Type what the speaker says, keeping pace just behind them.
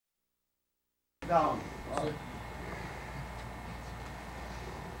down. Oh.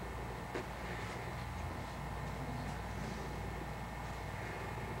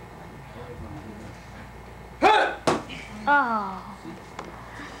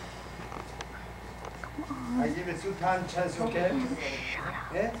 I give it 2 times chance, okay?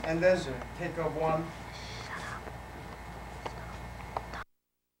 Yeah? And then take off 1.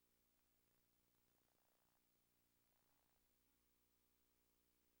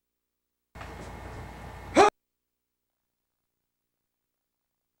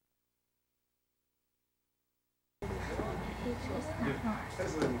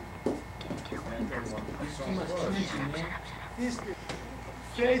 This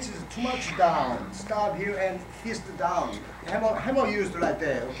face is too much down. Stop here and fist down. Hammer used like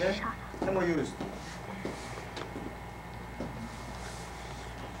that, okay? Hammer used.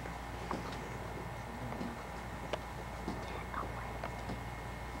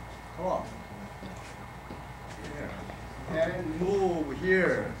 Come on. Yeah. And move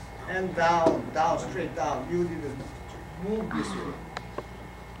here. And down, down, straight down. You need to move this way.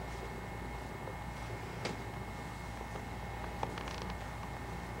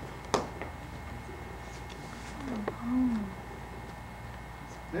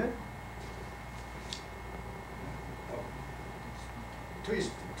 Yeah?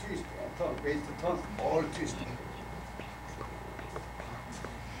 Twist, twist, turn, wait to turn, all twist.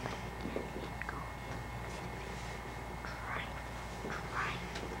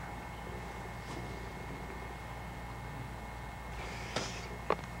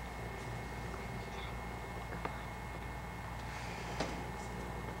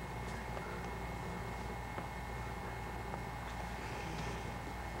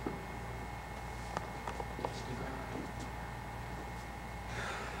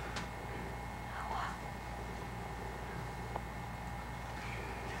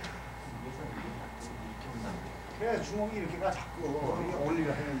 그래야 주먹이 이렇게가 자꾸 이게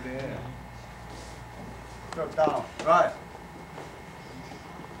올리려 하는데. Drop down, right.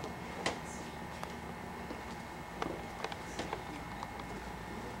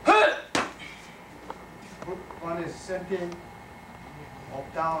 One is centering,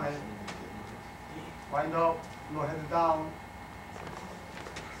 up, down, and wind up, no head down.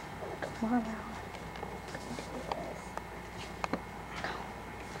 Wow.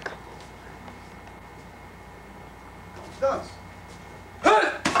 Dance.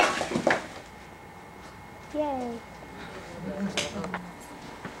 Yay.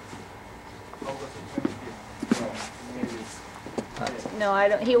 No, I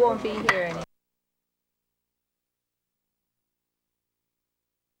don't. He won't be here anymore.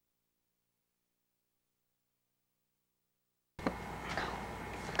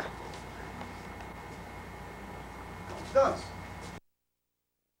 Dance.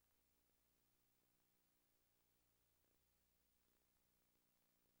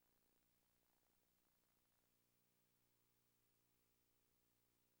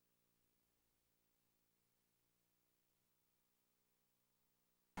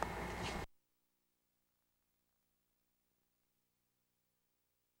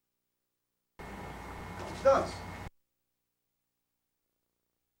 Dance.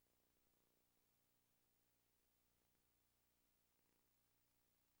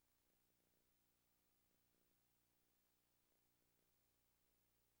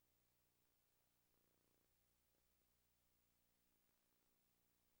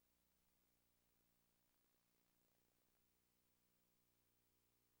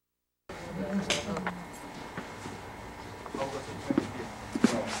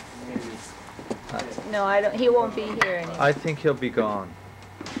 No, I don't. He won't be here anymore. I think he'll be gone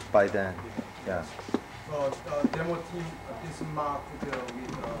by then. Yeah. Demo team, this mark with only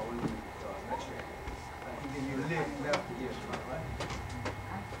match. I think you left here, right?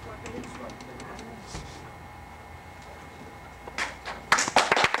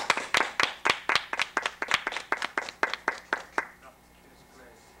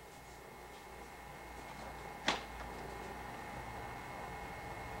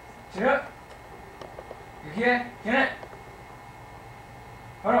 제가 이렇게 걔네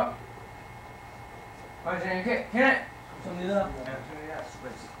바로 맞아 이렇게 걔네 좋습니다.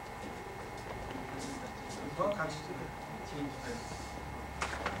 이거 같이 팀.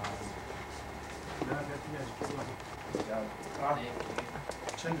 내가 팀이 해줄게. 야,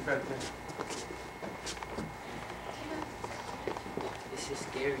 change belt. This is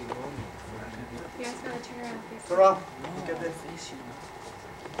scary moment. You guys gotta turn around. Face 돌아. Get that. Face you.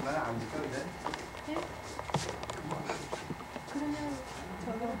 나는 안 붙어도 돼? 네? 그러면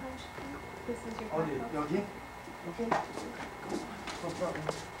저거 하고 싶어요? This is your 어디? background. 여기? 오케이.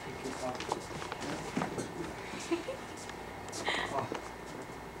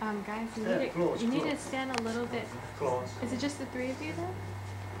 Guys, Yeah, close, you need close. to stand a little bit. Close. Is it just the three of you then?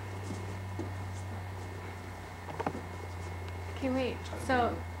 Okay, wait.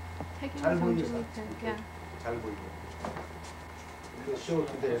 So, taking 잘 the phone 보이는 to 사람. me, yeah. 잘 보이고. 이거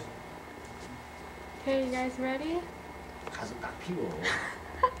쇼인데 Okay, you guys ready? 가슴 딱 피고.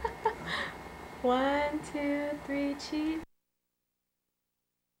 1, 2, 3, cheese.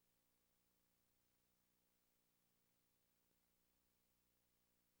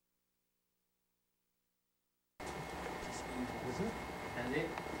 And it.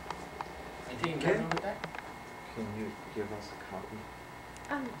 I think Okay. that's all that. Can you give us a copy?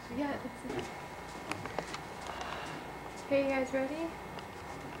 Yeah, it's. Okay, you guys ready?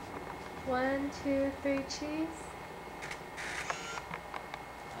 1, 2, 3, cheese.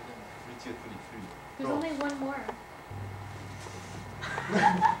 There's Go. only one more.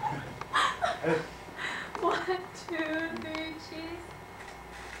 1, 2, 3, cheese.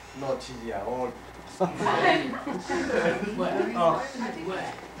 너 치즈야. 어.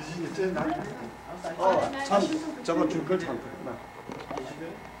 참 저거 줄 걸 참.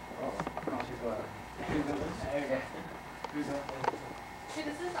 Okay. Hey,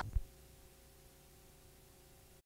 this is